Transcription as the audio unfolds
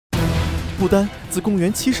不丹自公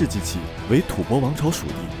元7世纪起为吐蕃王朝属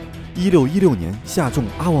地。1616年，夏仲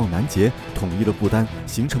阿旺南杰统一了不丹，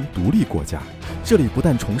形成独立国家。这里不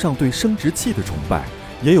但崇尚对生殖器的崇拜，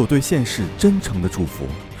也有对现世真诚的祝福。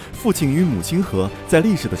父亲与母亲河在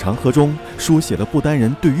历史的长河中书写了不丹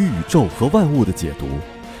人对于宇宙和万物的解读。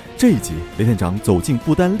这一集，雷探长走进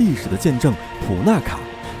不丹历史的见证普纳卡，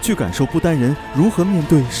去感受不丹人如何面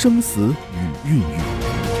对生死与孕育。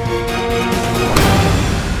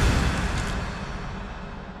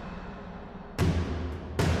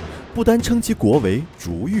不丹称其国为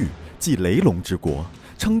竹玉，即雷龙之国，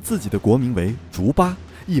称自己的国名为竹巴，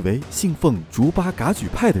意为信奉竹巴噶举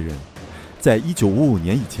派的人。在1955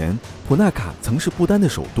年以前，普纳卡曾是不丹的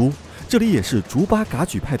首都，这里也是竹巴噶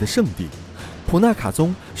举派的圣地。普纳卡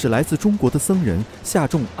宗是来自中国的僧人夏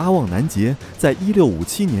仲阿旺南杰在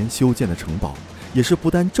1657年修建的城堡，也是不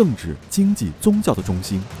丹政治、经济、宗教的中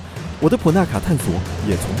心。我的普纳卡探索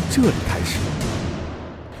也从这里开始。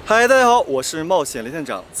嗨，大家好，我是冒险雷探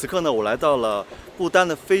长。此刻呢，我来到了不丹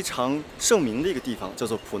的非常盛名的一个地方，叫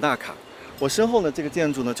做普纳卡。我身后呢，这个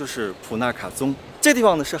建筑呢就是普纳卡宗。这地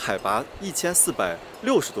方呢是海拔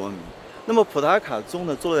1460多米。那么普纳卡宗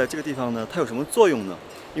呢坐落在这个地方呢，它有什么作用呢？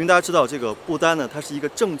因为大家知道，这个不丹呢，它是一个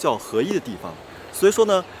政教合一的地方，所以说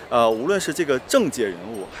呢，无论是这个政界人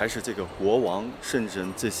物，还是这个国王，甚至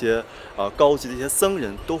这些高级的一些僧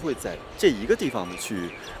人，都会在这一个地方呢去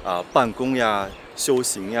办公呀、修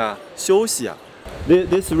行呀、休息呀。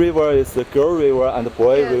This river is a girl river and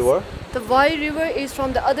boy river. The boy river is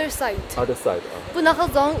from the other side. Other side. Punakha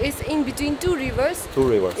is in between two rivers. Two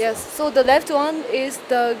rivers. Yes. So the left one is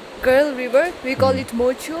the girl river. We call it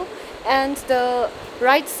Mocho, and the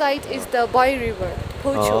right side is the boy river,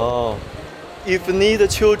 Pocho. Oh. If need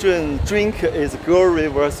children drink is girl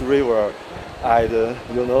river's river, and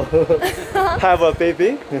have a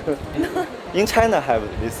baby. In China have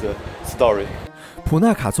this story. 普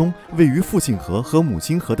纳卡宗位于父亲河和母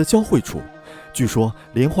亲河的交汇处。据说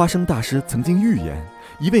莲花生大师曾经预言，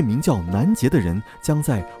一位名叫南杰的人将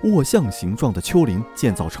在卧像形状的丘陵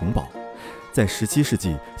建造城堡。在17世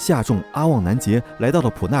纪，夏仲阿旺南杰来到了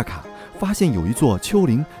普纳卡，发现有一座丘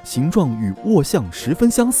陵形状与卧像十分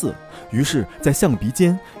相似，于是，在象鼻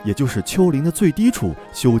尖，也就是丘陵的最低处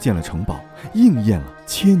修建了城堡，应验了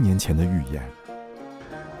1000年前的预言。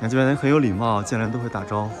你看这边人很有礼貌，见人都会打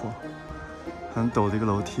招呼。很陡的一个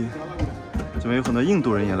楼梯，这边有很多印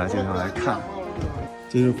度人也来这个地方来看。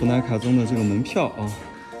这是普纳卡宗的这个门票啊。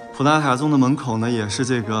普纳卡宗的门口呢，也是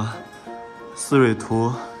这个斯瑞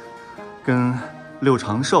图跟六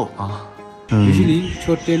长寿啊。Usually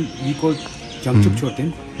Choten we call Jangchuk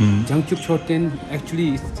Choten. Jangchuk Choten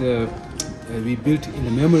actually is we built in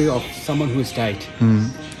the memory of someone who has died.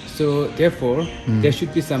 So therefore there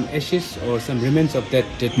should be some ashes or some remains of that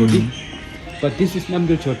dead body. But this is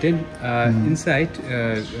Namdul Choten. Inside,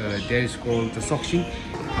 there is called the Sokshin.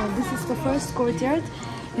 This is the first courtyard.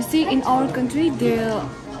 You see, in our country,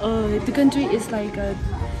 the country is like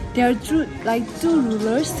there are two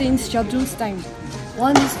rulers since Jabdul's time.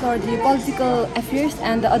 One is for the political affairs,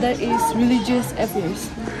 and the other is religious affairs.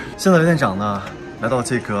 现在雷探长呢，来到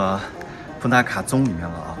这个普纳卡宗里面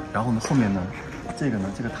了啊。然后呢，后面呢，这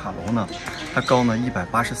个塔楼呢，它高呢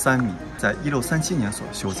183米，在1637年所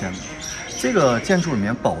修建的。这个建筑里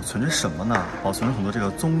面保存着什么呢？保存着很多这个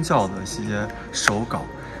宗教的一些手稿，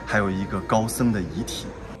还有一个高僧的遗体。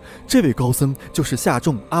这位高僧就是夏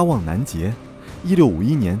仲阿旺南杰。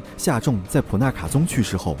1651年，夏仲在普纳卡宗去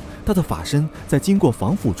世后，他的法身在经过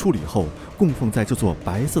防腐处理后，供奉在这座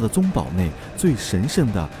白色的宗堡内最神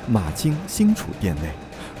圣的马青新楚殿内，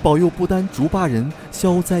保佑不丹竹巴人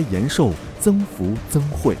消灾延寿、增福增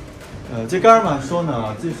慧。这嘎尔玛说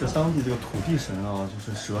呢，这是当地这个土地神啊，就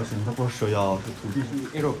是蛇神，它不是蛇妖，是土地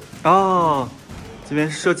神。哦，这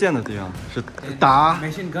边是射箭的地方，是打。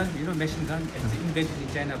Machine gun, machine gun. It's invented in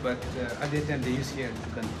China, but other than they use here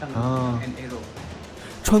gun and arrow.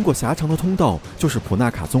 穿过狭长的通道，就是普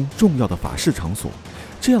纳卡宗重要的法事场所。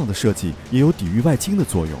这样的设计也有抵御外侵的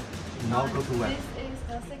作用。Now go to where? This is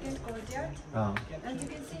the second courtyard. And you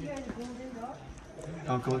can see here the golden door.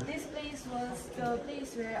 This place was the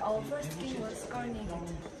place where our first king was coronated.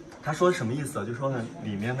 他说什么意思啊？就说呢，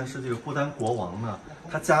里面呢是这个不丹国王呢，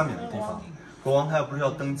他加冕的地方。国王他要不是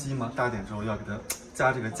要登基吗？大典之后要给他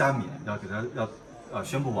加这个加冕，要给他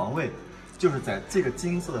宣布王位，就是在这个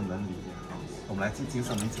金色的门里面啊。我们来进金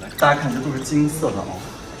色门一起来，大家看这都是金色的啊，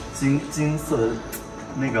金色的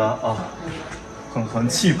那个啊，很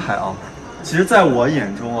气派啊。其实，在我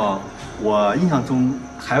眼中啊，我印象中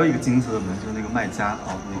还有一个金色的门，就是那个麦加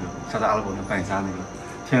啊，那个沙特阿拉伯那麦加那个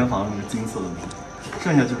天然房那个金色的门。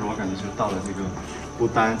剩下就是我感觉就是到了这个不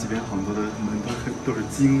丹这边很多的门都是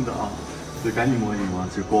金的啊，所以赶紧摸一摸，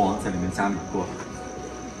这国王在里面加冕过。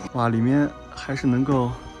哇，里面还是能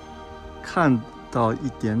够看到一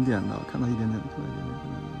点点的，看到一点点。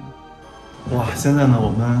哇，现在呢，我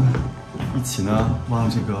们一起呢往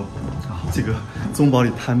这个宗堡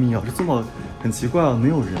里探秘啊。这宗堡很奇怪啊，没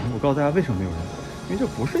有人。我告诉大家为什么没有人，因为这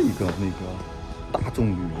不是一个大众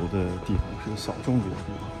旅游的地方，是个小众旅游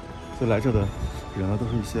地方。所以来这的人呢，都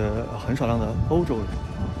是一些很少量的欧洲人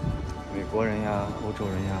啊，美国人呀、欧洲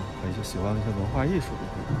人呀，和一些喜欢一些文化艺术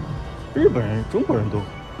的日本人、中国人都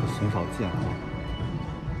很少见啊。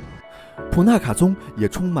普纳卡宗也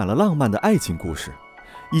充满了浪漫的爱情故事。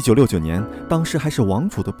1969年，当时还是王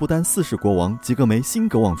储的不丹4世国王吉格梅辛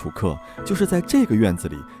格旺楚克，就是在这个院子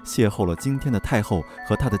里邂逅了今天的太后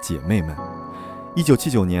和她的姐妹们。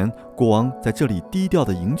1979年，国王在这里低调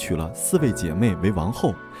地迎娶了4位姐妹为王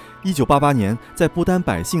后。1988年，在不丹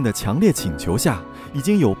百姓的强烈请求下，已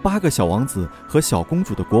经有8个小王子和小公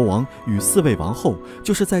主的国王与4位王后，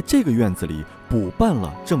就是在这个院子里补办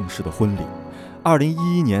了正式的婚礼。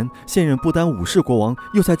2011年，现任不丹5世国王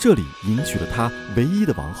又在这里迎娶了他唯一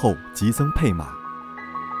的王后吉增佩玛。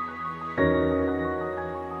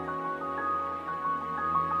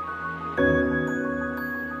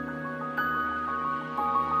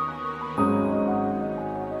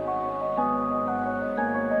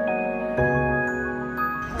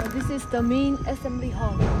This is the main assembly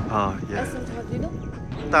hall. Assembly hall, do you know?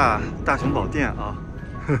 大雄宝殿啊，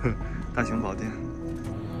大雄宝殿。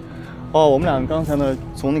哦，我们俩刚才呢，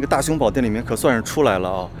从那个大雄宝殿里面可算是出来了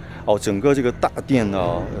啊！哦，整个这个大殿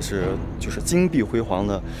呢就是金碧辉煌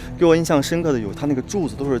的，给我印象深刻的有它那个柱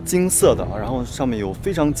子都是金色的，然后上面有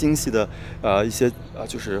非常精细的一些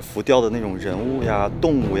就是浮雕的那种人物呀、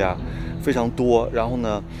动物呀，非常多。然后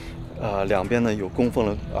呢，两边呢有供奉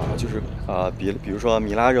了就是比如说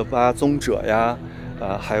米拉热巴宗者呀，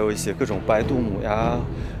还有一些各种白度母呀，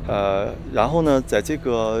然后呢，在这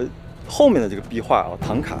个后面的这个壁画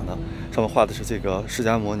唐卡呢，上面画的是这个释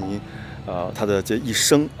迦牟尼，他的这一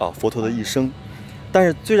生佛陀的一生。但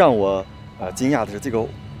是最让我惊讶的是这个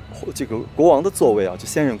国王的座位就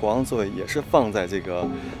现任国王的座位也是放在这个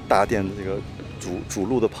大殿的这个主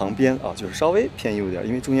路的旁边就是稍微偏右一点，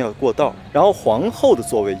因为中间要过道。然后皇后的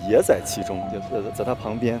座位也在其中，也在她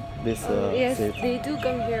旁边。Yes, they do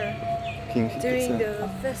come here during the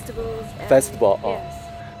festivals. Festival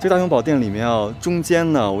这个大雄宝殿里面中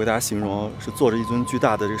间呢，我给大家形容是坐着一尊巨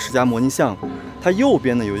大的这个释迦牟尼像，它右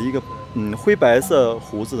边呢有一个灰白色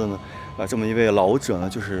胡子的呢这么一位老者呢，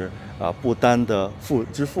就是不丹的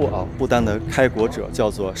之父不丹的开国者，叫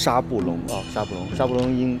做沙布隆沙布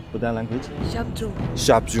隆因不丹兰奎指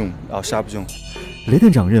沙布中。雷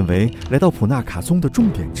探长认为，来到普纳卡宗的重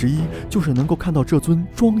点之一，就是能够看到这尊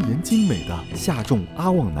庄严精美的夏仲阿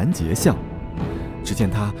旺南杰像。只见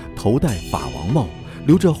他头戴法王帽，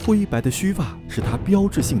留着灰白的须发，是他标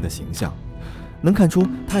志性的形象。能看出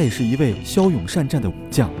他也是一位骁勇善战的武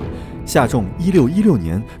将。夏仲1616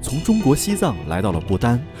年从中国西藏来到了不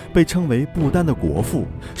丹，被称为不丹的国父，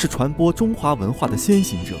是传播中华文化的先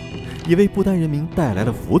行者，也为不丹人民带来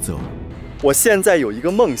了福泽。我现在有一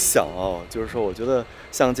个梦想就是说，我觉得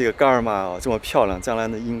像这个噶尔玛这么漂亮，将来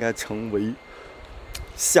呢应该成为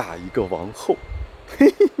下一个王后。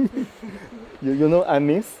You know I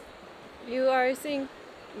miss? You are saying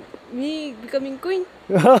me becoming queen?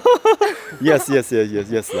 Yes.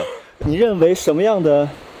 你认为什么样的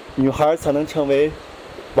女孩才能成为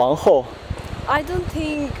王后？ I don't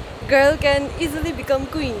think girl can easily become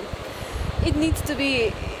queen. It needs to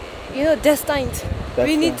be, destined.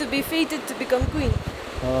 We need to be fated to become queen.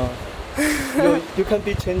 You can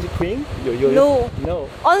be changed queen? No. No.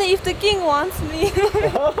 Only if the king wants me.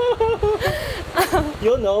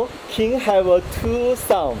 King have two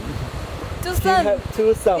sons. Two King sons. have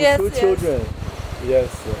two sons, Yes, two yes. children. Yes.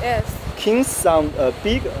 Yes. King's son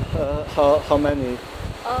big. How many?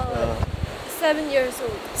 7 years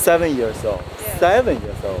old. 7 years old. Yes. 7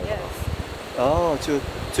 years old. Yes. 就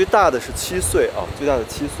最大的是7岁最大的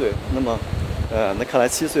7岁。那么，那看来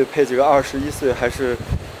7岁配这个21岁还是，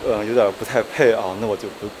有点不太配那我就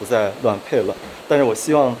不再乱配了。但是我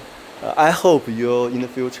希望，I hope you in the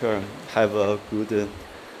future have a good,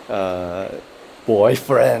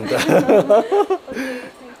 boyfriend.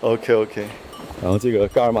 OK. 然后这个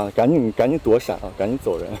噶尔玛赶紧躲闪赶紧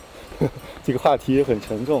走人。这个话题很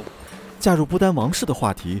沉重。嫁入不丹王室的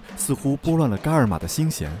话题似乎拨乱了噶尔玛的心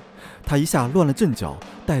弦，他一下乱了阵脚，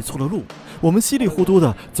带错了路。我们稀里糊涂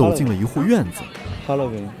地走进了一户院子。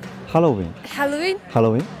Halloween.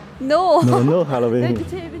 No. Halloween.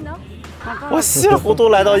 我稀里糊涂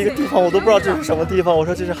来到一个地方，我都不知道这是什么地方。我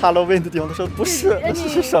说这是 Halloween 的地方，他说不是，那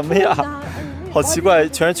是什么呀？好奇怪，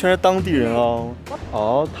全是当地人哦。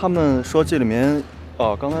哦，他们说这里面，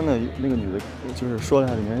哦，刚才那个女的，就是说了一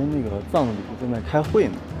下里面那个藏里正在开会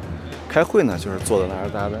呢。开会呢，就是坐在那儿，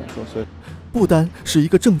大家在说。所以，不丹是一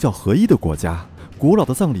个政教合一的国家，古老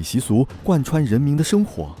的葬礼习俗贯穿人民的生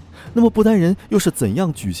活。那么不丹人又是怎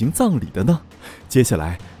样举行葬礼的呢？接下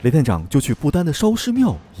来，雷探长就去不丹的烧尸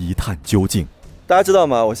庙一探究竟。大家知道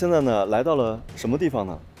吗？我现在呢来到了什么地方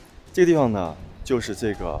呢？这个地方呢就是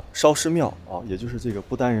这个烧尸庙啊，也就是这个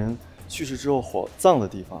不丹人去世之后火葬的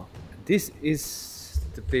地方。This is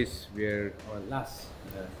the place where our last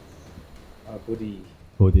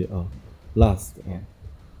body 啊 last 啊，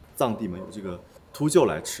藏地们有这个秃鹫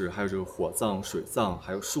来吃，还有这个火葬、水葬，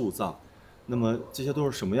还有树葬。那么这些都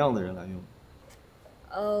是什么样的人来用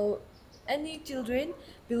？Any children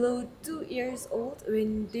below 2 years old,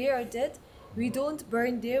 when they are dead, we don't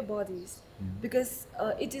burn their bodies because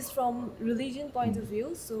it is from religion point of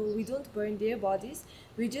view. So we don't burn their bodies.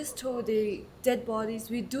 We just throw the dead bodies.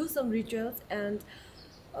 We do some rituals and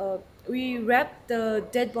we wrap the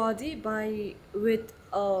dead body with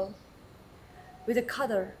a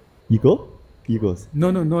cutter. Eagles?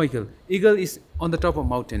 No eagle. Eagle is on the top of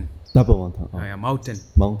mountain. Double mountain. Yeah, mountain.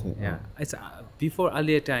 Mountain. Yeah, it's before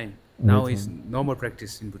earlier time. Now is normal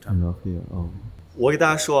practice in Bhutan.我给大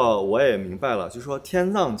家说啊，我也明白了，就是说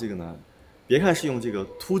天葬这个呢，别看是用这个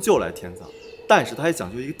秃鹫来天葬，但是它也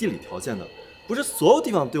讲究一个地理条件的，不是所有地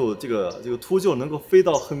方都有这个秃鹫能够飞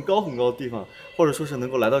到很高很高的地方，或者说是能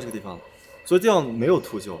够来到这个地方，所以地方没有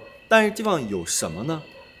秃鹫，但是地方有什么呢？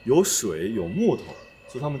有水，有木头，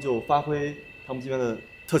所以他们就发挥他们这边的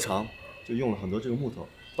特长，就用了很多这个木头。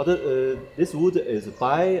But this wood is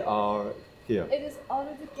by or here? It is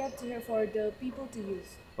already kept here for the people to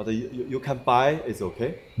use. But you can buy, it's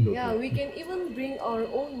okay? Yeah, we can even bring our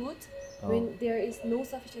own wood when there is no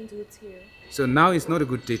sufficient wood here. So now is not a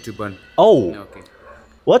good day to burn. Oh, okay.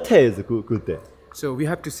 What is a good day? So we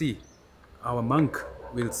have to see. Our monk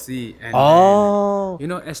will see. And, Oh.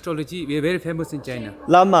 and astrology, we are very famous in China.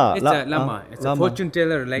 Lama. It's a lama. It's a fortune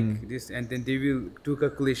teller like this, and then they will do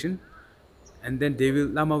calculation. And then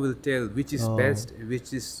Lama will tell which is best,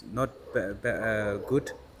 which is not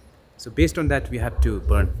good. So based on that, we have to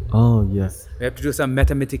burn. Oh, yes. We have to do some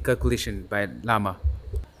mathematical calculation by Lama.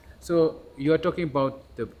 So you are talking about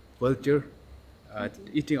the vulture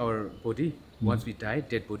eating our body once we die,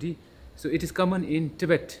 dead body. So it is common in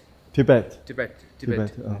Tibet,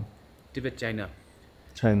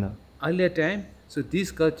 China. Earlier time, so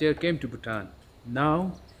this culture came to Bhutan.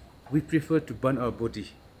 Now we prefer to burn our body.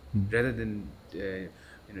 Rather than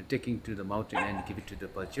taking to the mountain and give it to the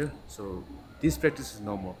vulture. So this practice is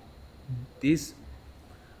normal. This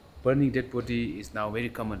burning dead body is now very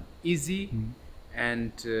common, easy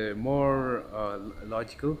and more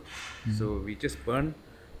logical. So we just burn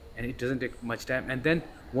and it doesn't take much time. And then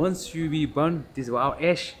once we burn this our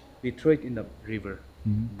ash, we throw it in the river.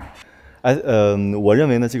 我认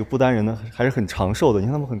为呢，这个不丹人呢还是很长寿的，你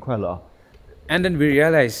看他们很快乐啊。And then we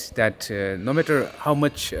realize that no matter how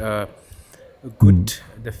much good,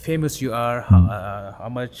 the famous you are, how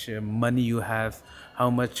much money you have, how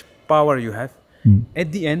much power you have,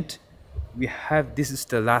 at the end, we have this is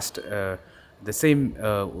the last, the same.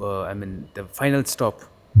 The final stop.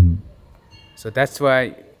 So that's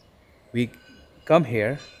why we come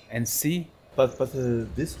here and see. But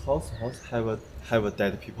this house have a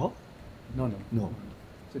dead people? No.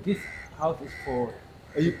 So this house is for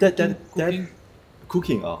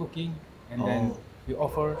cooking 啊 cooking, and then we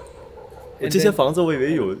offer. 这些房子我以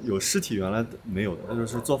为有尸体，原来没有的，那就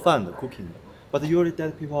是做饭的 cooking 的。But usually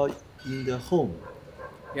dead people in the home.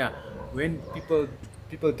 Yeah, when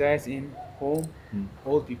people dies in home,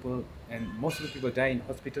 old people, and most of the people die in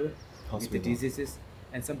hospital with the diseases,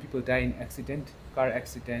 and some people die in accident, car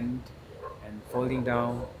accident, and falling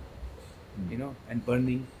down, and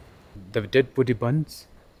burning. The dead body burns,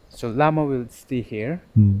 so Lama will stay here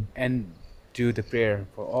and do the prayer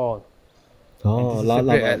for all. Oh,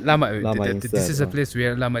 Lama. This is a place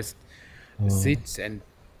where Lama sits and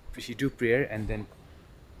he do prayer, and then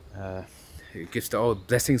he gives all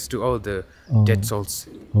blessings to all the dead souls.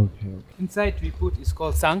 Okay. Inside we put is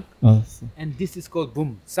called sang, and this is called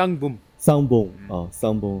boom, sang boom. 桑崩啊，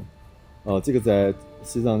桑崩，这个在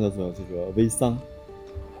西藏叫做这个微桑，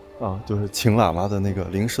就是请喇嘛的那个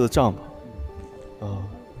临时的帐篷，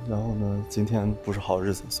然后呢，今天不是好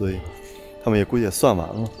日子，所以他们也估计也算完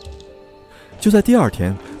了。就在第二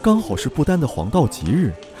天，刚好是不丹的黄道吉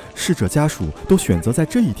日，逝者家属都选择在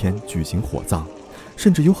这一天举行火葬，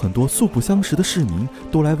甚至有很多素不相识的市民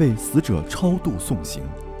都来为死者超度送行。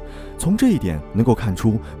从这一点能够看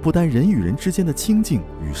出不丹人与人之间的亲近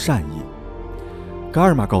与善意。噶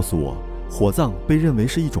尔玛告诉我，火葬被认为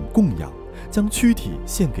是一种供养，将躯体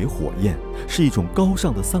献给火焰，是一种高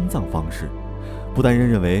尚的丧葬方式。不丹人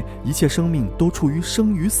认为，一切生命都处于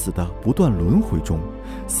生与死的不断轮回中，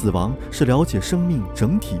死亡是了解生命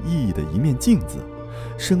整体意义的一面镜子，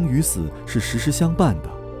生与死是时时相伴的。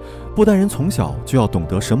不丹人从小就要懂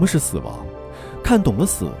得什么是死亡，看懂了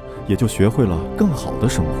死，也就学会了更好的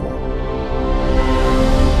生活。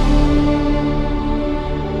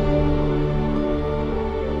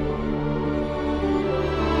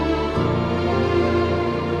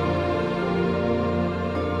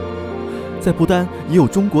在不丹也有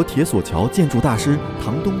中国铁索桥建筑大师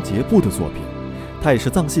唐东杰布的作品，他也是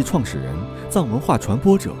藏系创始人、藏文化传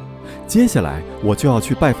播者。接下来我就要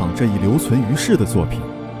去拜访这一留存于世的作品。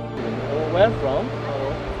Where from?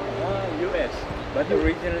 U.S. But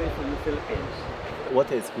originally from the Philippines. What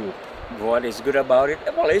is good? What is good about it?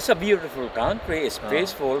 Well, it's a beautiful country. It's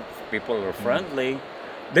peaceful. People are friendly.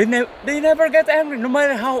 They never get angry, no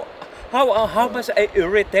matter how much I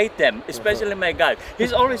irritate them. Especially my guy.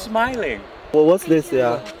 He's always smiling. Well, what's this?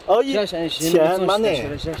 Yeah. Oh, 钱 money.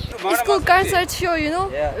 It's called concert show, you know?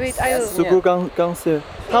 Wait, I will. School 刚是，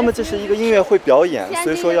他们这是一个音乐会表演，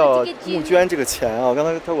所以说要募捐这个钱啊。刚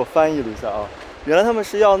才他给我翻译了一下啊，原来他们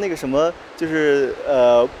是要那个什么，就是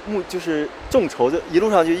就是众筹，就一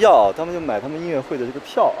路上就要，他们就买他们音乐会的这个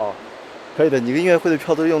票啊，可以的。你个音乐会的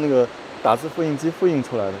票都是用那个打字复印机复印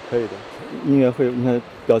出来的，可以的。音乐会，你看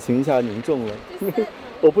表情一下凝重了。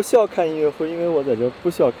我不需要看音乐会，因为我在这不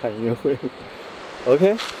需要看音乐会。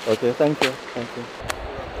OK，Thank you。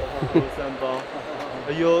三包。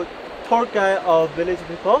Are you tour guide of village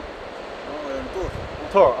people?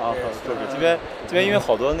 Tour 啊，这边因为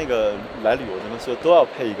好多那个来旅游的嘛，所以都要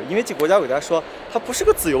配一个。因为这国家我给大家说，它不是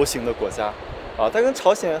个自由行的国家啊，它跟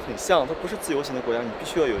朝鲜很像，它不是自由行的国家，你必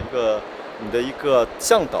须要有你的一个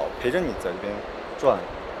向导陪着你在这边转。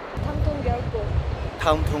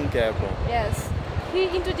Yes. He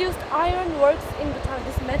introduced iron works in Bhutan,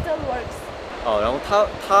 this metal works. 然后他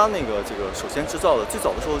那个这个首先制造的最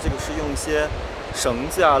早的时候，这个是用一些绳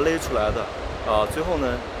子啊勒出来的，最后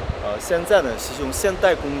呢，现在呢是用现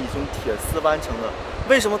代工艺用铁丝完成的。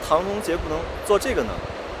为什么唐东杰不能做这个呢？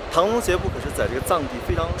唐东杰布可是在这个藏地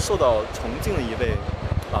非常受到崇敬的一位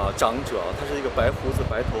长者，他是一个白胡子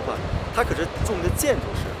白头发，他可是著名的建筑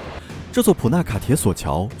师。这座普纳卡铁索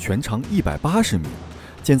桥全长180米。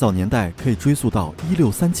建造年代可以追溯到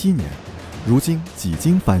1637年，如今几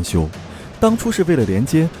经翻修。当初是为了连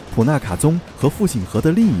接普纳卡宗和富锦河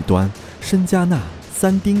的另一端申加纳、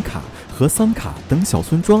三丁卡和桑卡等小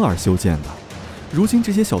村庄而修建的。如今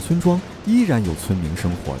这些小村庄依然有村民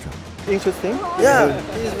生活着。Interesting? Yeah,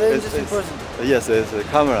 he's very interesting person. Yes, it's a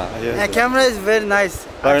camera. Yes. And camera is very nice.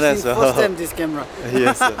 Very nice. First time this camera.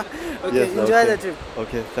 Yes. Okay, enjoy the trip.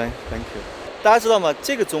 Okay, thank you. 大家知道吗？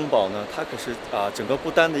这个宗堡呢，它可是整个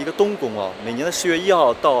不丹的一个东宫啊。每年的10月1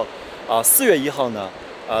号到4月1号呢，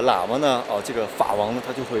喇嘛呢，这个法王呢，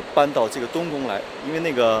他就会搬到这个东宫来，因为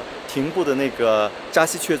那个廷部的那个扎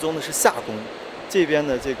西阙宗呢是夏宫，这边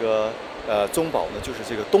的这个宗堡呢就是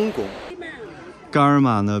这个东宫。伽尔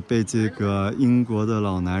玛呢被这个英国的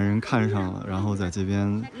老男人看上了，然后在这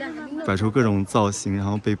边摆出各种造型，然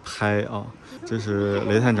后被拍啊。这是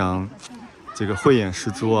雷探长。这个慧眼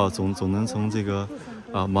识珠啊，总能从这个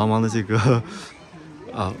茫茫的这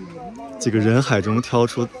个人海中挑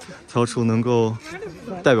出能够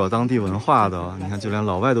代表当地文化的。你看，就连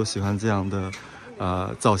老外都喜欢这样的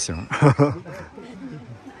造型。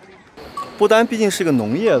不丹毕竟是个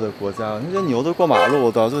农业的国家，那些牛都过马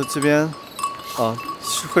路，导致这边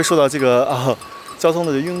会受到这个交通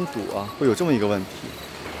的拥堵啊，会有这么一个问题。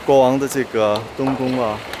国王的这个东宫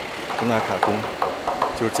普纳卡宫。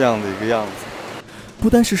就是这样的一个样子。不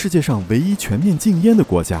丹是世界上唯一全面禁烟的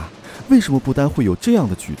国家，为什么不丹会有这样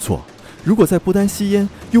的举措？如果在不丹吸烟，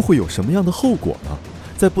又会有什么样的后果呢？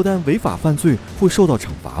在不丹违法犯罪会受到惩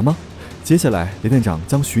罚吗？接下来，雷店长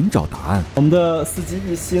将寻找答案。我们的司机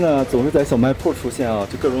一夕呢，总是在小卖铺出现啊，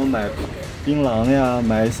就各种买槟榔呀，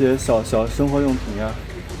买一些小生活用品呀。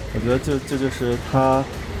我觉得这就是他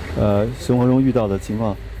生活中遇到的情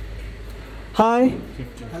况。Hi,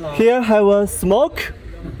 here have a smoke.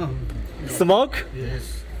 Smoke?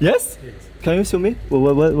 Yes. Can you show me?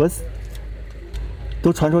 What's?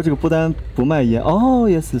 都传说这个不丹不卖烟。Oh,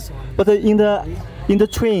 yes. But in the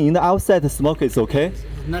train, in the outside, smoke is okay.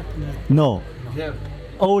 No.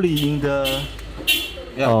 Only in the.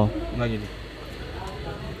 Yeah.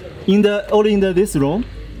 Only in this room.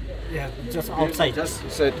 Yeah, just outside. Just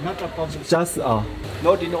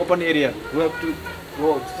Not in open area. We have to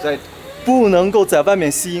go outside. 不能够在外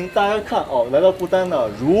面吸烟。大家看哦，来到不丹呢，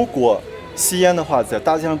如果吸烟的话，在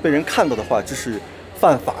大街上被人看到的话，这是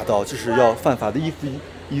犯法的，这是要犯法的。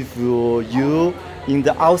If you in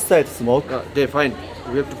the outside smoke, They fine.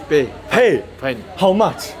 We have to pay. pay Fine. how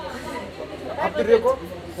much? After record,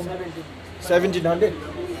 1700.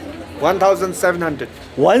 1700.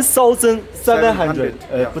 1,700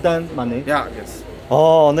不丹money。 Yeah. Yes.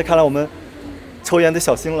 哦，那看来我们抽烟得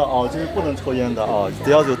小心了啊，就是不能抽烟的啊，得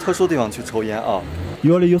要有特殊地方去抽烟啊。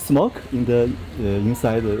Usually you smoke in the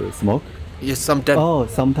inside smoke? Yes. Sometime. Oh,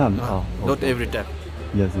 sometime. Oh, Not every time.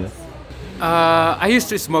 yes, yes. I used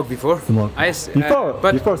to smoke before. Smoke.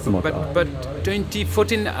 Before smoke. But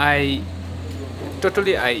 2014 I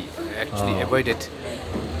actually avoided.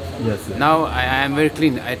 Yes. Now I am very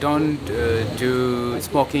clean. I don't do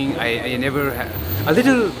smoking. I never have a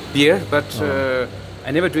little beer, but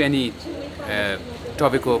I never do any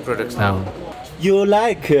tobacco products now. You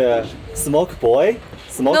like smoke boy?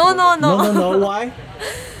 Smoke? No. No. Why?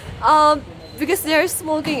 Because they're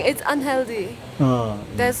smoking, it's unhealthy.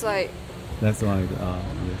 That's why. That's why.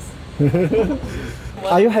 Yes.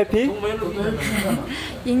 Are you happy?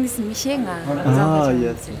 English mission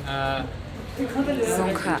Yes.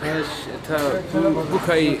 不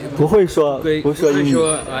可以不会说英语，不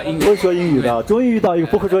会说英语的，终于遇到一个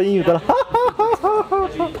不会说英语的了。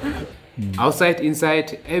 Outside,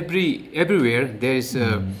 inside, everywhere there is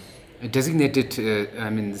a designated,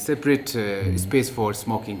 separate space for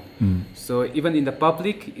smoking. So even in the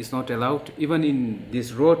public, it's not allowed. Even in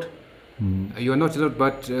this road, you are not allowed.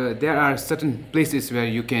 But there are certain places where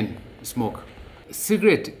you can smoke.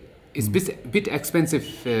 Cigarette is bit expensive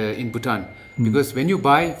in Bhutan because when you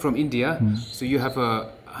buy from India, so you have a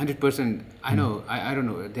 100%. I know. I don't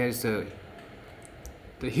know. There's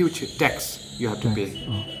the huge tax you have to pay.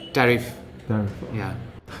 Tariff. Yeah.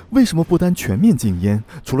 为什么不丹全面禁烟？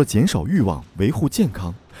除了减少欲望、维护健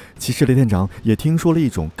康，其实雷店长也听说了一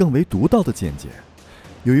种更为独到的见解。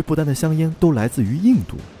由于不丹的香烟都来自于印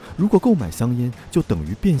度，如果购买香烟，就等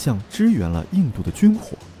于变相支援了印度的军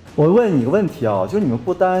火。我问你个问题啊，就是你们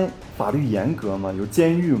不丹法律严格吗？有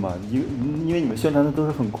监狱吗？因为你们宣传的都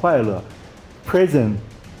是很快乐。Prison.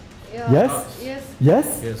 Yes. Yes.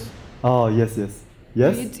 Yes. Oh, yes.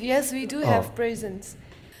 Yes, we do have prisons.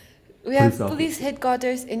 We have police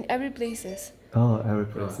headquarters in every places. Oh, every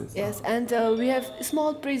places. Yes, and we have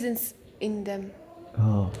small prisons in them.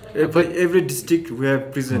 Oh. Every district we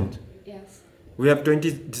have prison. Yes. We have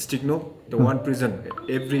 20 district, no? The one prison.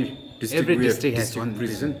 Every district has one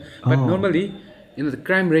prison. But normally, the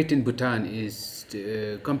crime rate in Bhutan is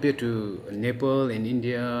compared to Nepal and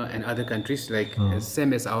India and other countries, like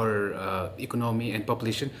same as our economy and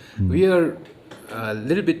population. We are a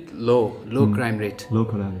little bit low crime rate. Low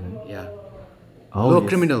crime rate. Yeah. Oh, low yes.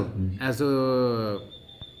 criminal as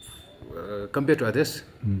compared to others.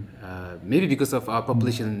 Maybe because of our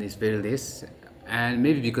population is very less, and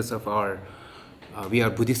maybe because of our we are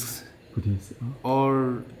Buddhists.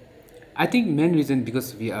 Or I think main reason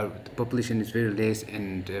because the population is very less,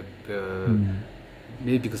 and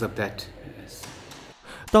maybe because of that. Yes.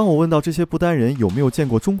 当我问到这些不丹人有没有见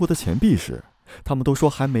过中国的钱币时，他们都说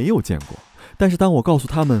还没有见过。但是当我告诉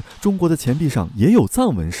他们中国的钱币上也有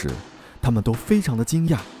藏文时，他们都非常的惊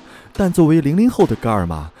讶。但作为00后的噶尔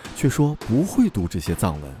玛却说不会读这些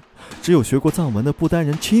藏文，只有学过藏文的不丹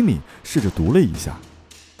人 Chimi 试着读了一下。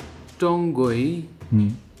中国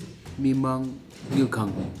Mimang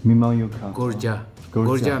Yukang.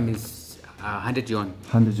 Gorja means 100 yuan.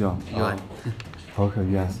 100 yuan. 好可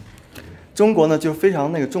元。中国呢就非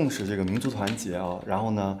常重视这个民族团结啊，然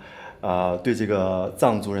后呢，对这个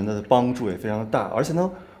藏族人的帮助也非常的大，而且呢，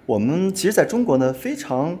我们其实在中国呢非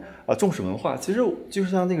常重视文化，其实就是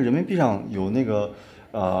像那个人民币上有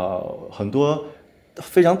很多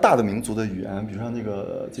非常大的民族的语言，比如像这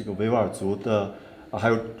个维吾尔族的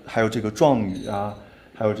还有这个壮语啊，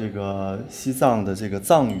还有这个西藏的这个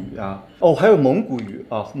藏语啊，还有蒙古语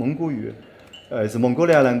啊，蒙古语。It's a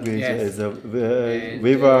Mongolia language. It's a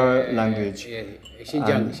Wevar language. 新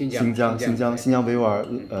疆维吾尔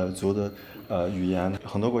族的语言，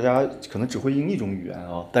很多国家可能只会印一种语言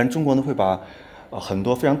啊，但是中国呢会把很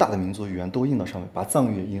多非常大的民族语言都印到上面，把藏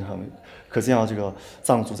语也印上面，可见这个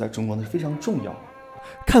藏族在中国呢是非常重要。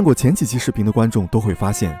看过前几期视频的观众都会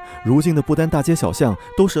发现，如今的不丹大街小巷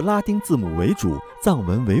都是拉丁字母为主，藏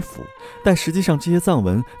文为辅，但实际上这些藏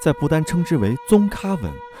文在不丹称之为宗喀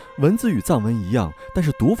文，文字与藏文一样，但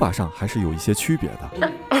是读法上还是有一些区别的。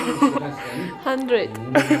100.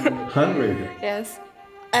 Yes.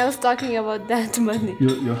 I was talking about that money.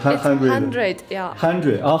 You 100. Yeah.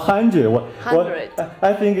 100. 100. 100.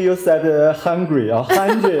 I think you said hungry.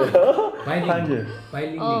 100. 100.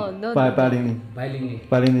 Oh no.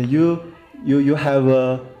 Bilingual. You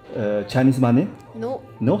have Chinese money? No.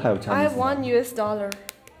 No, have I Chinese. have $1.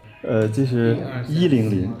 这是100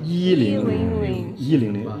 100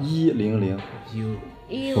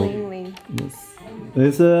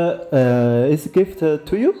 Yes. It's gift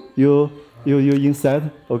to you. You inside,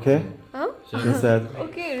 okay? Huh? Inside.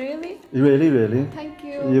 Okay, really? Really. Thank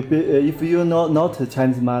you. If you not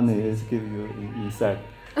Chinese money, it's give you inside.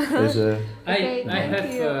 It's I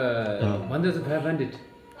thank have 1,500.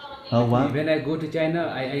 one. When I go to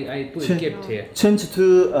China, I put gift here. Change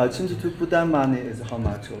to Bhutan money is how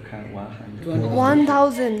much? Okay, 100.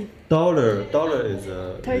 $1,000. Dollar is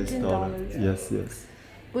 $13. Yes.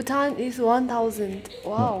 Bhutan is 1,000.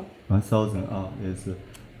 Wow. 1,000 is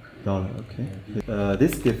dollar. Okay.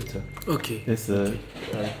 This gift Okay. is to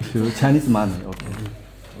Chinese money. Okay.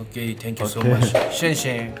 Okay, thank you so much. 谢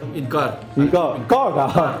谢。In God.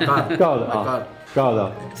 告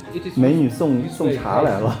的，美女送茶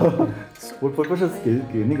来了，不是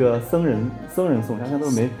给那个僧人送茶，现在都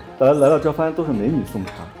是来到这发现都是美女送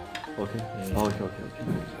茶。OK.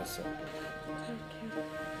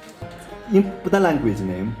 In Bhutan language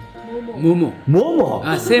name? Momo.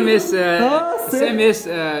 Same as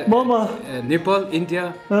Momo. Nepal,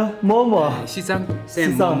 India. Momo. Shizang,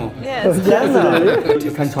 same Momo. Yes. Yes.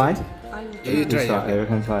 You can try. You try. You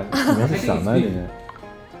can try. 里面是什么里面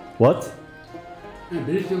 ？What?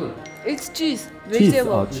 Vegetable. It's cheese. cheese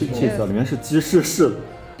Vegetable. cheese 里面是鸡是的。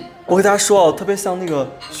我给大家说特别像那个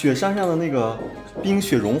雪山上的那个冰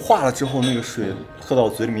雪融化了之后，那个水喝到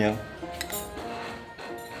嘴里面。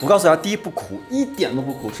我告诉大家，第一不苦，一点都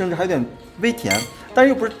不苦，甚至还有点微甜，但是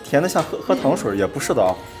又不是甜的像喝糖水，也不是的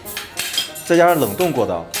啊。再加上冷冻过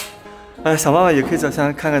的，哎，想办法也可以想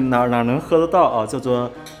看看哪能喝得到啊，叫做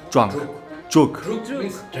drunk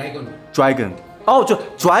dragon 哦，就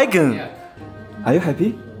dragon。Are you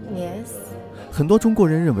happy? Yes. 很多中国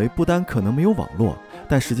人认为不丹可能没有网络，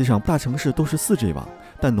但实际上大城市都是4G 网，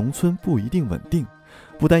但农村不一定稳定。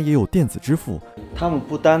不丹也有电子支付，他们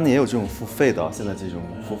不丹也有这种付费的，现在这种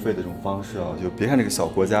付费的这种方式啊，就别看这个小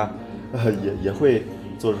国家，也会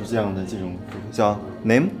做出这样的这种叫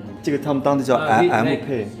name， 这个他们当地叫 M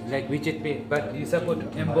Pay， like WeChat Pay, but you support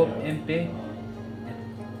M Pay,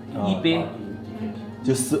 ePay.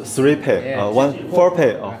 就3 Pay 啊，4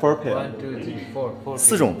 Pay 啊，4 Pay， 1, 2, 3, 4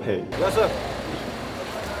 4种 Pay。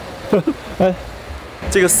哎，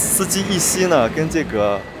这个司机一夕呢，跟这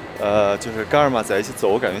个就是伽尔玛在一起走，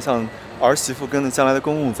我感觉像儿媳妇跟将来的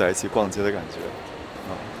公公在一起逛街的感觉。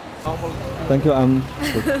Thank you, I'm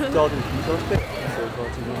交这个停车费，所以说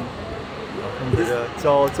这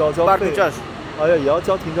边这个交费，哎呀也要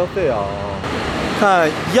交停车费啊。看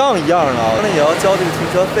一样的，那也要交这个停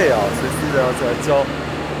车费啊，随时要再交。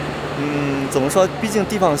怎么说？毕竟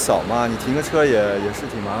地方小嘛，你停个车也是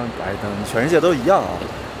挺麻烦摆灯，全世界都一样啊。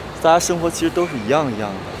大家生活其实都是一样的，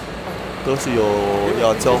都是有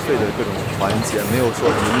要交费的各种环节，没有说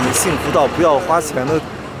你幸福到不要花钱的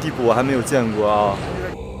地步，我还没有见过啊。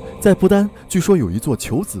在不丹，据说有一座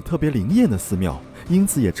求子特别灵验的寺庙，因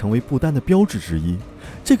此也成为不丹的标志之一。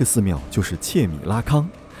这个寺庙就是切米拉康，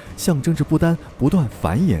象征着不丹不断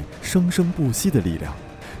繁衍、生生不息的力量。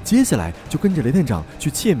接下来就跟着雷探长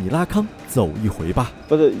去切米拉康走一回吧。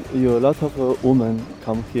But a lot of women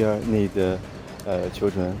come here need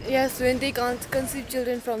children. Yes, when they can't conceive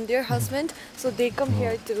children from their husband, so they come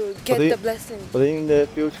here to get the blessing. But in the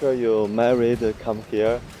future, you married, come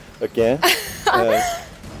here again.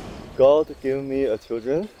 God give me a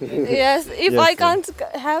children. Yes, if I can't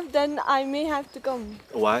have, then I may have to come.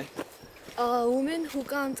 Why? Women who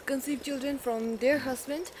can't conceive children from their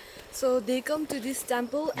husband, so they come to this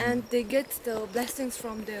temple and they get the blessings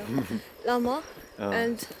from the Lama,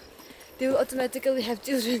 and they will automatically have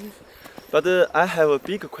children. But I have a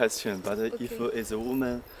big question. But if it's a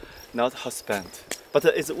woman, not husband, but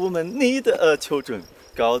it's a woman need children,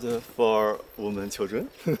 God for woman children.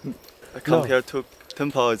 Compared to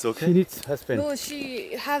temple, it's okay. She needs husband. No,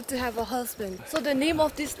 she have to have a husband. So the name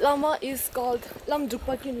of this Lama is called Lam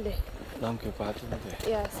Drukpa Kinle.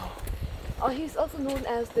 Yes. He's also known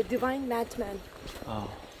as the divine madman.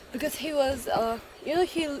 Because he was,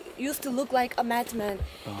 he used to look like a madman.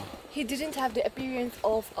 He didn't have the appearance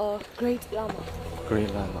of a great lama. Great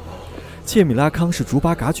lama. 切米拉康是竹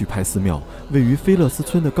巴噶举派寺庙，位于菲勒斯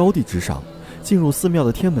村的高地之上。进入寺庙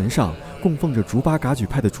的天门上，供奉着竹巴噶举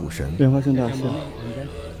派的主神莲花生大师、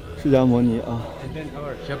释迦牟尼啊。And then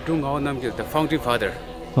our Shabdung Awanam, the founding father.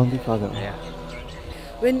 Founding father. Yeah.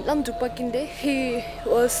 When Lam Drukpa Kinle, he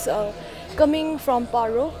was coming from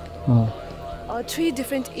Paro. 3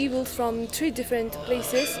 different evils from 3 different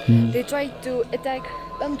places. They tried to attack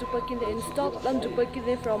Lam Drukpa Kinle and stop Lam Drukpa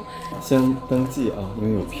Kinle from. 先登记啊，因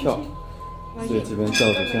为有票。所以这边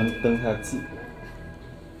教主先登下祭。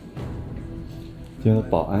这边的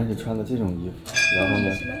保安是穿的这种衣服，然后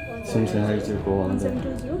呢，胸前还是这个国王的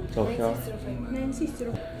照片。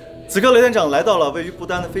此刻雷探长来到了位于不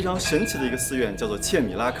丹的非常神奇的一个寺院，叫做切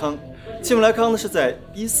米拉康。切米拉康呢是在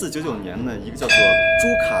1499年呢，一个叫做朱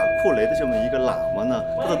卡库雷的这么一个喇嘛呢，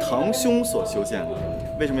他的堂兄所修建的。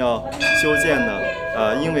为什么要修建呢？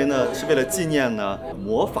因为呢是为了纪念呢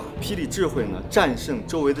魔法霹雳智慧呢战胜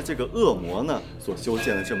周围的这个恶魔呢所修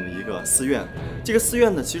建的这么一个寺院。这个寺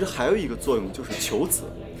院呢其实还有一个作用就是求子，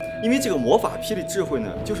因为这个魔法霹雳智慧呢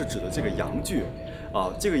就是指的这个阳具。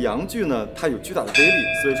这个阳具呢，它有巨大的威力，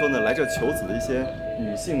所以说呢，来这求子的一些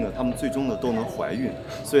女性呢，她们最终呢都能怀孕。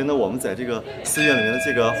所以呢，我们在这个寺院里面的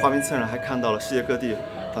这个花名册上还看到了世界各地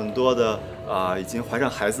很多的已经怀上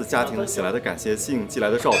孩子家庭的写来的感谢信、寄来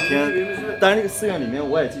的照片。当然，这个寺院里面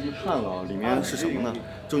我也进去看了，里面是什么呢？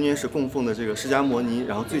中间是供奉的这个释迦摩尼，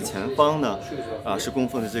然后最前方呢，是供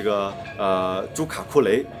奉的这个朱卡库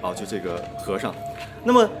雷就这个和尚。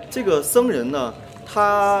那么这个僧人呢，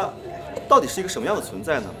他到底是一个什么样的存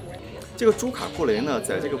在呢？这个朱卡库雷呢，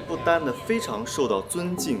在这个不丹呢非常受到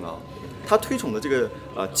尊敬他推崇的这个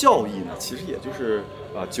教义呢，其实也就是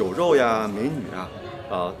酒肉呀、美女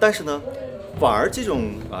但是呢，反而这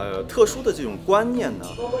种特殊的这种观念呢，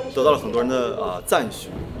得到了很多人的赞许，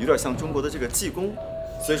有点像中国的这个济公。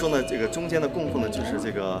所以说呢，这个中间的供奉呢，就是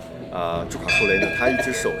这个朱卡库雷呢，他一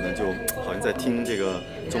只手呢，就好像在听这个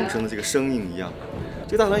众生的这个声音一样。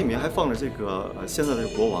这个大堂里面还放着这个现在的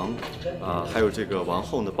国王还有这个王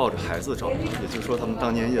后呢抱着孩子的照片，也就是说他们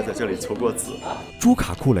当年也在这里求过子。朱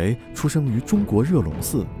卡库雷出生于中国热隆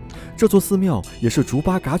寺，这座寺庙也是竹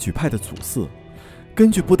巴噶举派的祖寺。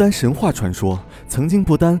根据不丹神话传说，曾经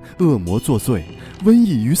不丹恶魔作祟，瘟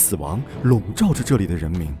疫与死亡笼罩着这里的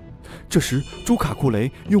人民。这时，朱卡库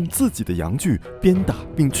雷用自己的阳具鞭打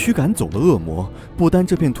并驱赶走了恶魔，不丹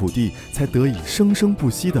这片土地才得以生生不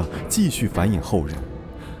息地继续繁衍后人。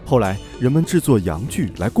后来，人们制作阳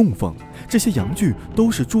具来供奉，这些阳具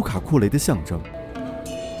都是朱卡库雷的象征。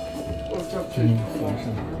这是和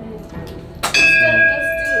尚，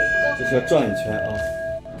这是要转一圈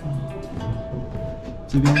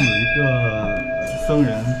这边有一个僧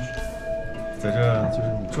人在这，就是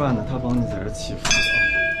你转的，他帮你在这祈福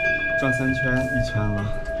转3圈1圈了。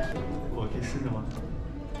我可以试试吗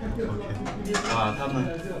 ？OK。哇，他们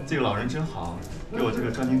这个老人真好，给我这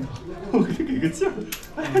个转经筒，我可以给个劲儿。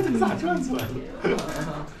哎，这咋转出来的？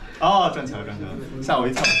转起来，吓我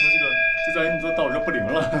一跳！我说这转经筒到我这不灵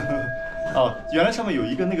了。原来上面有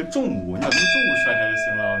一个那个重物，你把那个重物甩开就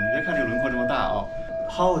行了。你别看这个轮廓这么大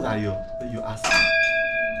How old are you? You ask me.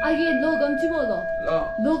 아기 너 건지 몰라.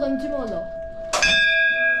 너 건지 몰라.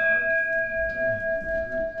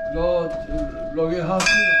 Logi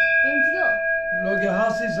hasila. 건지도. Logi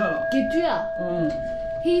hasisala. 기주야.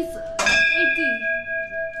 He's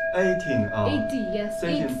 18 80, yes,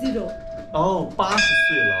 80. 80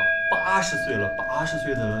岁了，80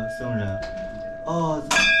岁的僧人。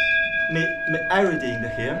May everything in the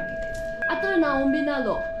hair? 아들 나온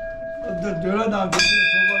비나로. Dölen bir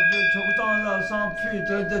çok daha sanfi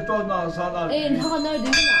de doğna sana. 예, 하가 날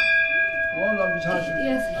되나? Ona bir çarşı.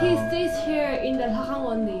 Yes, he stays here in the Lahang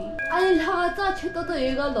only. 아니, 하가 짜 채도도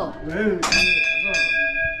얘가로.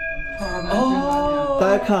 大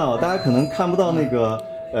家看大家可能看不到那个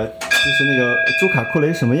就是那个朱卡库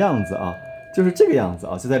雷什么样子就是这个样子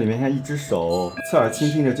就在里面看一只手侧耳倾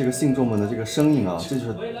听着这个信众们的这个声音这就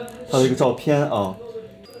是他的一个照片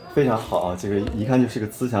非常好这个一看就是个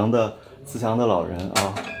慈祥的老人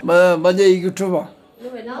먼저 이거 줘봐.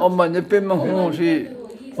 엄마 이제 빼면 홍시.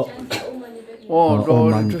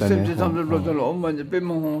 너 주쌤지 삼들로들 엄마 이제 빼면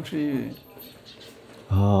홍시.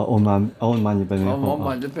 엄마你本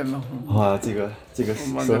엄마 이제 빼면. 哇，这个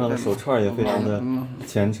手上的手串也非常的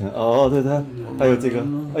虔诚对，他还有这个，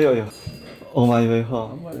哎呦，엄마你背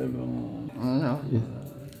后，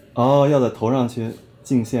要在头上去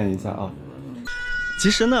敬献一下其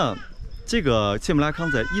实呢，这个切姆拉康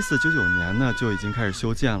在1499年呢就已经开始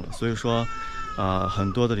修建了，所以说，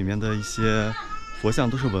很多的里面的一些佛像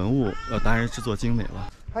都是文物，当然制作精美了。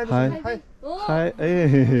Hi，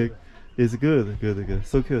 哎 ，It's good,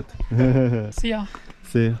 so cute. See ya.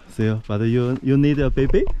 But you need a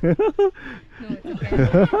baby?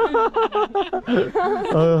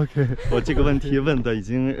 OK， 我这个问题问的已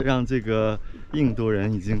经让这个印度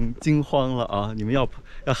人已经惊慌了你们要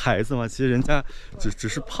孩子吗？其实人家只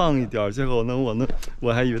是胖一点，结果呢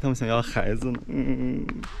我还以为他们想要孩子呢。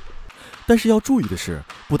但是要注意的是，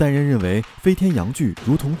不丹人认为飞天阳具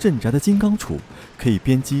如同镇宅的金刚杵，可以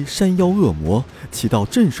鞭击山妖恶魔，起到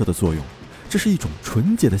震慑的作用。这是一种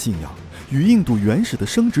纯洁的信仰，与印度原始的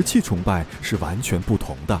生殖器崇拜是完全不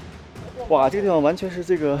同的。哇，这个地方完全是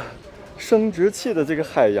这个生殖器的这个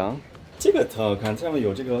海洋，这个挺好看，这上面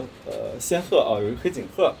有这个仙鹤啊，有一个黑颈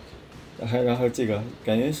鹤，然后这个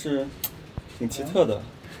感觉是挺奇特的。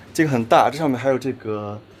这个很大，这上面还有这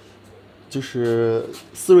个就是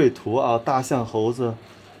思瑞图啊，大象、猴子，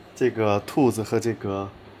这个兔子和这个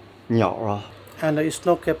鸟啊。And the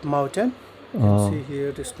snow-capped mountain. You can see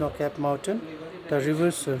here the snow-capped mountain. The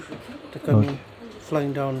rivers are coming,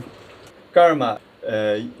 flying down. Karma,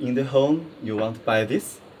 in the home, you want to buy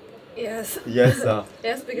this? Yes. Yes.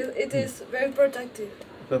 Yes, because it is very protective.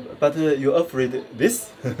 But you're afraid this?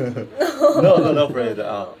 No, not afraid.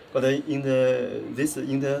 But in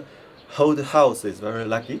the whole house is very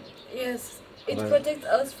lucky. Yes, it protects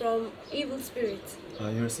us from evil spirits.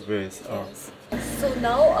 Your spirits. Yes. So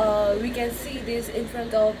now we can see this in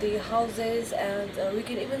front of the houses, and we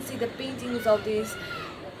can even see the paintings of these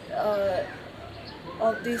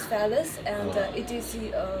palace, and it is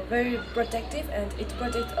very protective, and it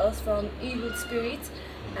protects us from evil spirits,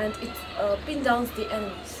 and it pin down the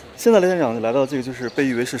enemies. 现在雷探长来到这个就是被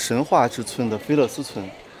誉为是神话之村的菲勒斯村。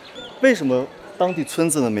为什么当地村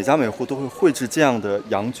子呢每家每户都会绘制这样的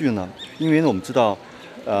阳具呢？因为呢我们知道。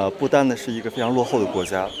不丹呢是一个非常落后的国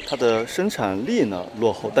家，它的生产力呢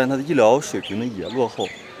落后，但它的医疗水平呢也落后，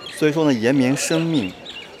所以说呢延绵生命，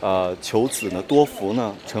求子呢多福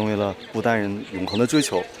呢成为了不丹人永恒的追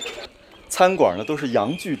求。餐馆呢都是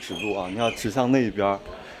阳具指路啊，你要指向那一边。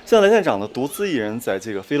现在雷探长呢独自一人在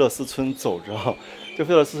这个菲勒斯村走着，这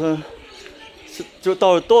菲勒斯村就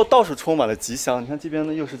到处充满了吉祥。你看这边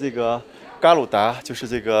呢又是这个嘎鲁达，就是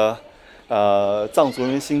这个藏族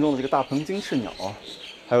人心中的这个大鹏金翅鸟。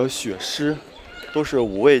还有雪狮，都是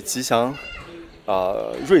五味吉祥，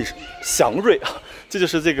祥瑞啊，这就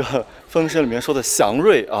是这个《封神》里面说的祥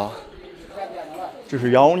瑞啊。这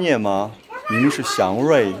是妖孽吗？明明是祥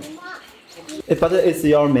瑞。But it's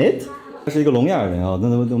your mate？ 他是一个聋哑人啊，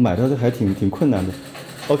那买到这还挺困难的。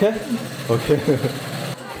OK。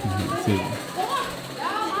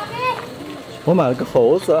我买了个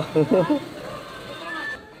猴子。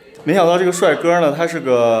没想到这个帅哥呢，他是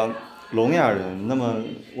个。聋哑人，那么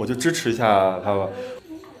我就支持一下他吧。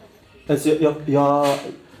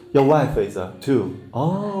Your wife is too。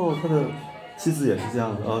哦，他的妻子也是这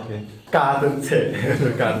样的。OK。Garden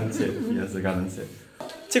yes garden。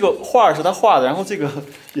这个画是他画的，然后这个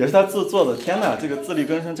也是他自做的。天哪，这个自力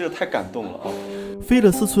更生，这个太感动了啊！菲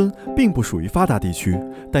勒斯村并不属于发达地区，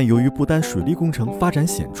但由于不丹水利工程发展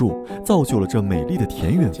显著，造就了这美丽的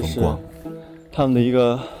田园风光。他们的一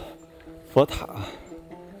个佛塔。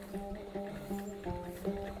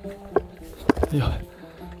哎呦，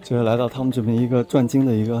就是来到他们这边一个转经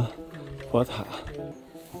的一个佛塔。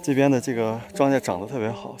这边的这个庄稼长得特别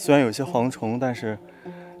好，虽然有些蝗虫，但是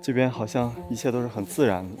这边好像一切都是很自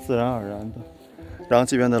然而然的。然后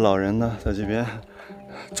这边的老人呢，在这边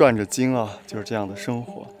转着经啊，就是这样的生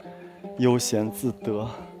活，悠闲自得。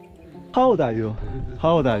How old are you?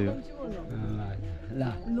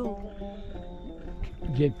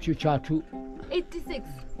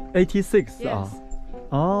 86啊。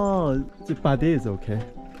Oh, the body is okay.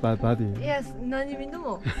 Body. Yes, nani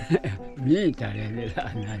minum?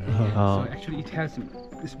 So actually it has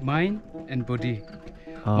this mind and body.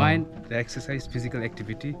 Mind, the exercise, physical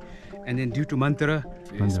activity, and then due to mantra,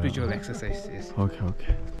 spiritual exercise. Yes.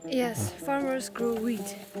 Okay. Yes, farmers grow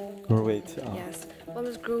wheat. Yes,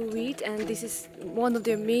 farmers grow wheat, and this is one of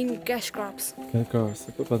their main cash crops.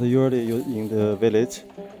 But usually in the village,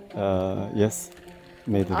 yes,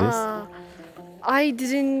 made this. I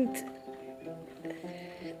didn't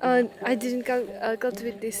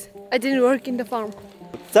cultivate this. I didn't work in the farm.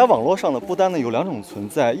 在网络上呢，不丹呢有两种存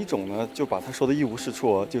在，一种呢就把他说的一无是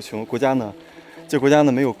处，这个国家呢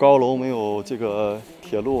没有高楼，没有这个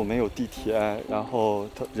铁路，没有地铁，然后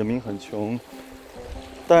他人民很穷。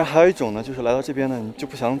但是还有一种呢，就是来到这边呢，你就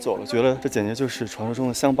不想走了，觉得这简直就是传说中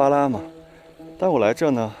的香巴拉嘛。但我来这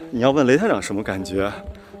呢，你要问雷探长什么感觉？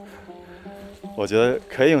我觉得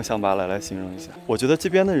可以用香巴拉来形容一下。我觉得这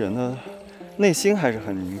边的人呢，内心还是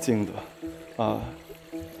很宁静的，啊，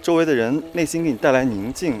周围的人内心给你带来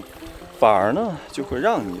宁静，反而呢就会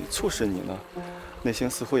让你促使你呢，内心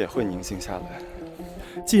似乎也会宁静下来。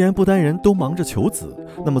既然不丹人都忙着求子，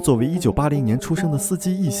那么作为1980年出生的司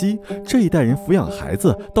机一西，这一代人抚养孩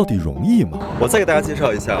子到底容易吗？我再给大家介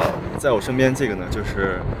绍一下，在我身边这个呢，就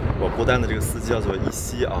是我不丹的这个司机，叫做一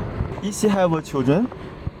西啊。一西 have children?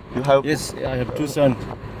 You have? Yes, I have two sons.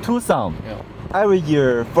 Two sons. Yeah. Every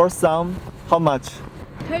year, first son, how much?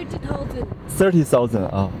 30,000. 30,000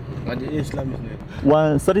 啊。And Islam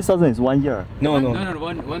 30,000 is 1 year. No, 1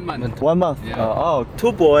 month. 1 month. Yeah. Oh,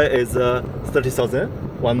 2 boy is 30,000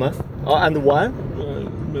 1 month. Oh, and 1.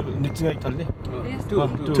 Two.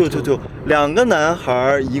 2个男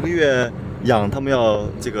孩1个月养他们要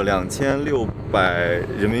这个2600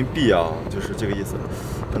人民币啊，就是这个意思。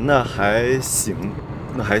那还行，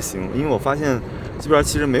因为我发现这边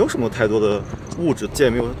其实没有什么太多的物质，这也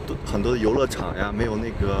没有很多的游乐场呀，没有那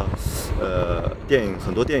个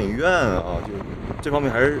很多电影院啊，就这方面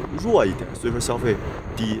还是弱一点，所以说消费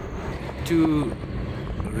低。To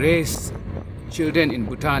raise children in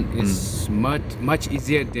Bhutan is much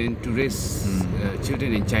easier than to raise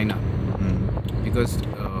children in China, because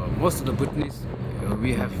most of the Bhutanese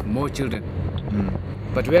we have more children,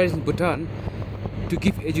 but whereas in Bhutan to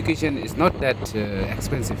give education is not that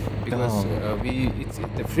expensive, because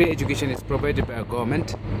the free education is provided by our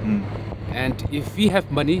government, and if we have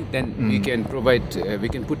money then we can provide we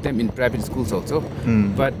can put them in private schools also,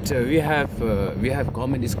 but we have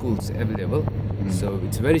government schools available, so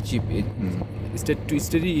it's very cheap. To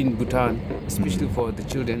study in Bhutan, especially for the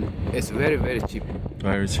children, is very, very cheap.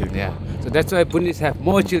 Very cheap. Yeah. So that's why Bhutanese have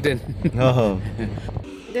more children.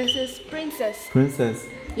 This is Princess,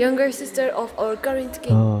 Younger sister of our current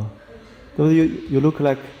king. Oh. So you look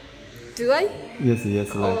like. Do I? Yes,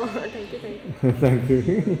 like. Oh, thank you. Thank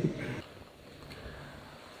you.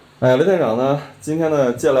 哎，雷探长呢，今天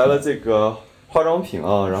呢借来了这个化妆品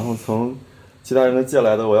啊，然后从其他人的借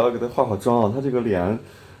来的，我要给他化妆啊。他这个脸，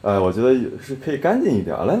我觉得也是可以干净一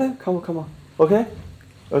点。来，come on，OK，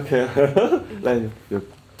 来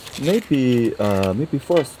，maybe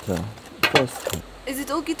first. Is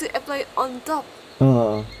it okay to apply on top?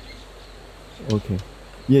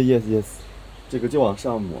 OK，yes， 这个就往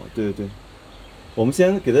上抹，对，我们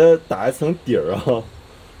先给它打一层底儿啊。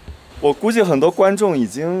我估计很多观众已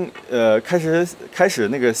经开始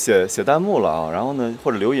那个写弹幕了啊，然后呢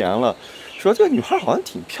或者留言了，说这个女孩好像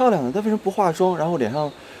挺漂亮的，她为什么不化妆？然后脸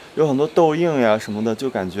上有很多痘印呀什么的，就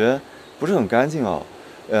感觉不是很干净啊。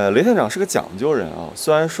雷探长是个讲究人啊，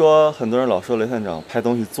虽然说很多人老说雷探长拍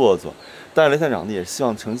东西做作，但是雷探长呢也希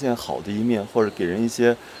望呈现好的一面，或者给人一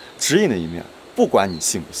些指引的一面，不管你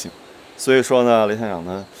信不信。所以说呢，雷探长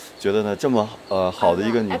呢觉得呢这么好的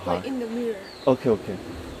一个女孩 ，OK。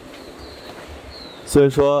所以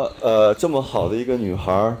说，这么好的一个女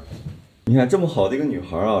孩，你看这么好的一个女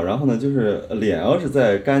孩啊，然后呢，就是脸要是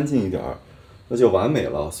再干净一点，那就完美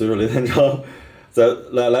了。所以说，雷探长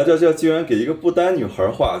来这居然给一个不丹女孩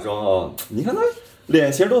化妆啊！你看她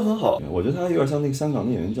脸型都很好，我觉得她有点像那个香港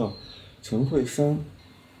的演员叫陈慧珊。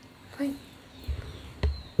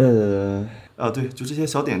对，就这些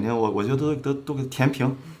小点点，我觉得都给填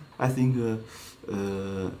平。I think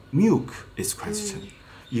milk is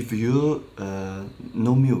question.If you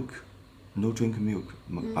no milk, no drink milk,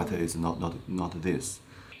 butter is not this.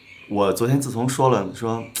 我昨天自从说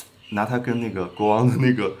拿它跟那个国王的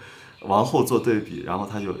那个王后做对比，然后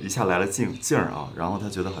他就一下来了劲儿啊，然后他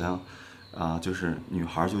觉得好像就是女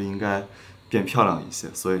孩就应该变漂亮一些，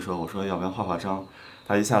所以说我说要不然化妆，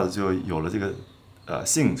他一下子就有了这个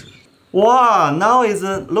兴致。哇 ，now is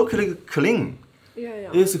look like clean.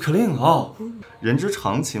 It's clean 哦，人之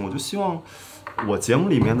常情，我就希望。我节目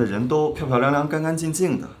里面的人都漂漂亮亮、干干净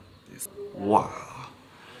净的，哇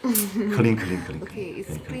 ，clean。Okay,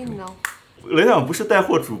 it's clean now. 雷长不是带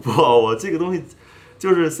货主播，我这个东西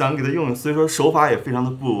就是想给他用，所以说手法也非常的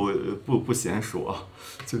不娴熟啊，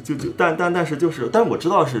但我知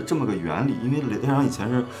道是这么个原理，因为雷长以前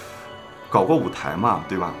是搞过舞台嘛，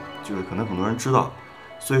对吧？就是可能很多人知道，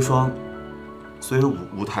所以说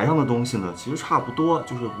舞台上的东西呢，其实差不多，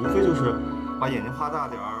就是无非就是把眼睛画大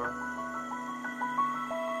点儿。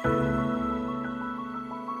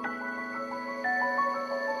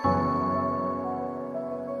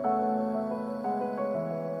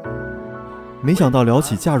没想到聊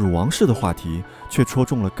起嫁入王室的话题，却戳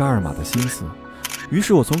中了嘎尔玛的心思。于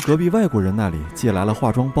是我从隔壁外国人那里借来了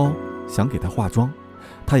化妆包，想给她化妆，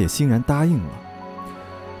她也欣然答应了。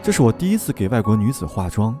这是我第一次给外国女子化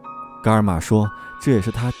妆，嘎尔玛说这也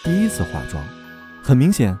是她第一次化妆。很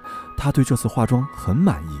明显，她对这次化妆很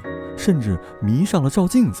满意，甚至迷上了照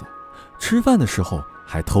镜子。吃饭的时候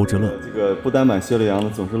还偷着乐。这个不丹版薛了羊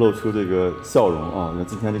呢，总是露出这个笑容啊。那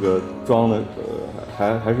今天这个妆呢，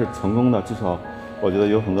还是成功的，至少我觉得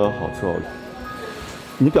有很多好处。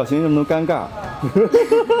你表情怎么那么尴尬？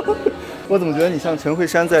我怎么觉得你像陈慧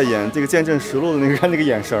珊在演这个《见证实录》的那个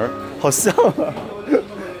眼神儿，好像啊。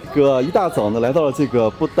哥，一大早呢来到了这个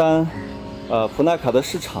不丹，普纳卡的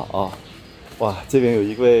市场啊。哇，这边有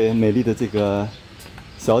一位美丽的这个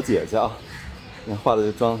小姐姐啊，你看化的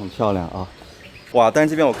这妆很漂亮啊。哇，但是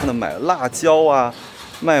这边我看到买辣椒啊，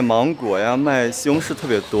卖芒果呀，卖西红柿特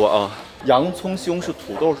别多啊。洋葱、西红柿、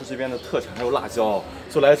土豆是这边的特产，还有辣椒。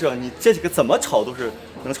说来这，你这几个怎么炒都是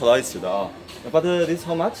能炒到一起的啊。But this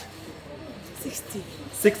how much?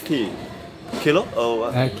 60 kilo?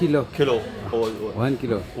 Kilo. Kilo. 1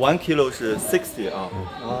 kilo. 1 kilo 是60啊。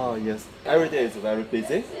Oh yes. Every day is very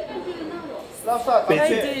busy.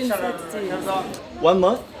 Busy. 1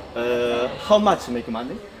 month. How much make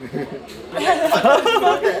money?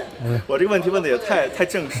 我这个问题问的也太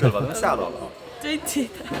正式了，把他们吓到了啊。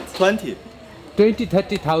20.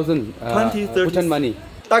 20,000-30,000 Bhutan money.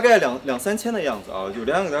 大概两三千的样子啊。有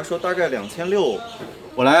良给大家说大概2600。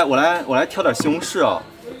我来挑点西红柿啊。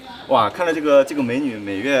哇，看着这个美女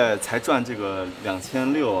每月才赚这个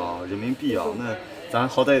2600啊人民币啊，那咱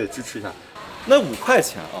好歹也得支持一下。那5块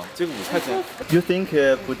钱啊，这个5块钱。You think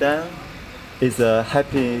Bhutan is a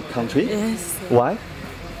happy country? Yes. Why?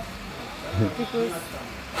 Because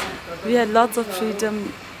we had lots of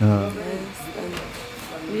freedom. Yes, and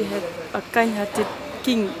we had a kind-hearted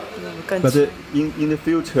king country. But in the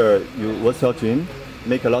future, what's your dream?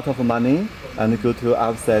 Make a lot of money and go to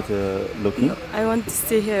outside looking? I want to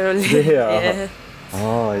stay here only. Stay here? Yes.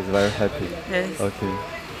 Oh, it's very happy. Yes. Okay.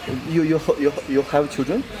 You have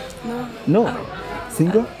children? No. No.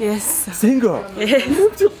 Single? Yes. Single? Yes.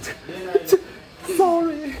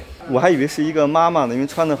 Sorry. 我还以为是一个妈妈呢，因为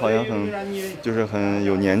穿的好像很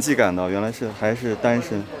有年纪感的，原来还是单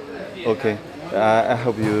身。Okay. I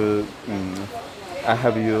hope you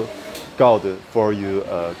God for you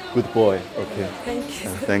a good boy. Okay. Thank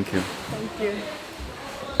you. Thank you. Thank you.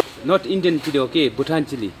 Not Indian chili, okay? Bhutan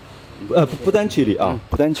chili. 不丹chili啊，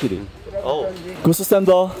不丹chili。哦，给我3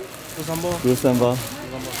包。给我3包。给我3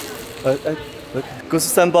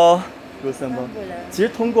包。给我3包。其实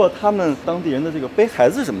通过他们当地人的这个背孩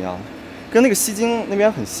子是什么样的，跟那个西京那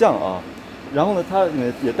边很像啊。然后呢，他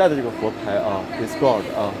也带着这个佛牌啊 ，His God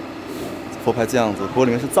啊，佛牌这样子，不过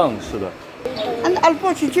里面是藏式的。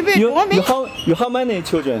You how many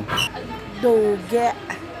children?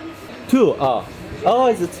 2啊。Oh,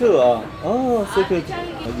 it's 2啊。哦，这个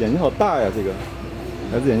眼睛好大呀，这个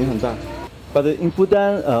孩子眼睛很大。But in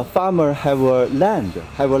Bhutan, farmer have a land.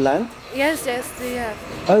 Have a land? Yes, they have.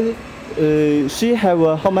 She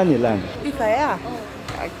have how many land?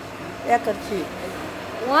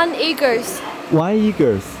 1 acres. 1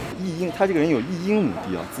 acres. 1英，他这个人有1英亩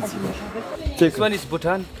地啊，自己的。这 This one is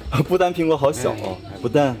Bhutan. 不丹苹果好小啊，不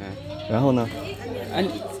丹。然后呢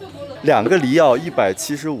？2个梨要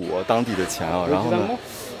175当地的钱啊，然后呢，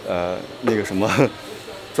那个什么，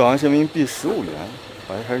转换成人民币15元，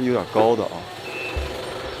好像还是有点高的啊。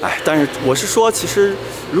哎，但是我是说，其实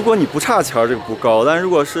如果你不差钱，这个不高；但如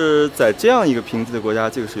果是在这样一个贫瘠的国家，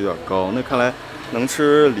这个是有点高。那看来能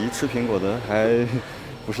吃梨、吃苹果的还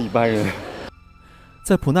不是一般人。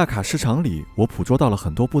在普纳卡市场里，我捕捉到了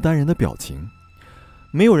很多不丹人的表情，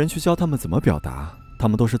没有人去教他们怎么表达，他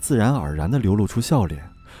们都是自然而然地流露出笑脸。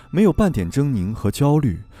没有半点狰狞和焦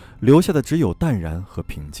虑，留下的只有淡然和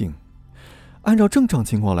平静。按照正常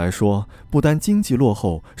情况来说，不丹经济落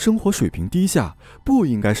后，生活水平低下，不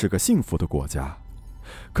应该是个幸福的国家。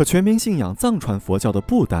可全民信仰藏传佛教的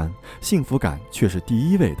不丹，幸福感却是第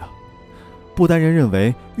一位的。不丹人认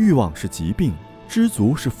为欲望是疾病，知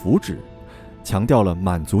足是福祉，强调了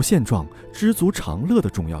满足现状、知足常乐的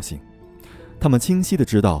重要性。他们清晰地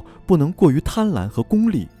知道，不能过于贪婪和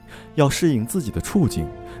功利，要适应自己的处境，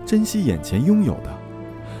珍惜眼前拥有的。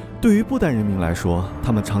对于不丹人民来说，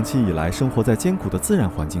他们长期以来生活在艰苦的自然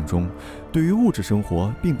环境中，对于物质生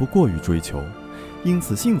活并不过于追求，因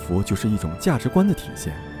此幸福就是一种价值观的体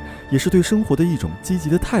现，也是对生活的一种积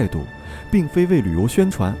极的态度，并非为旅游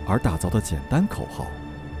宣传而打造的简单口号。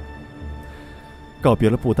告别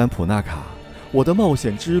了不丹普纳卡，我的冒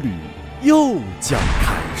险之旅又将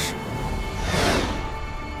开始。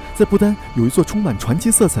在不丹有一座充满传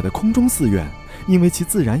奇色彩的空中寺院，因为其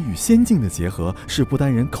自然与仙境的结合，是不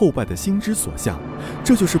丹人叩拜的心之所向。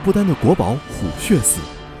这就是不丹的国宝虎穴寺。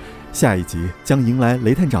下一集将迎来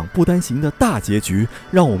雷探长不丹行的大结局，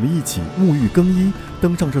让我们一起沐浴更衣，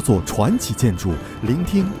登上这座传奇建筑，聆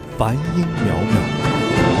听梵音渺渺。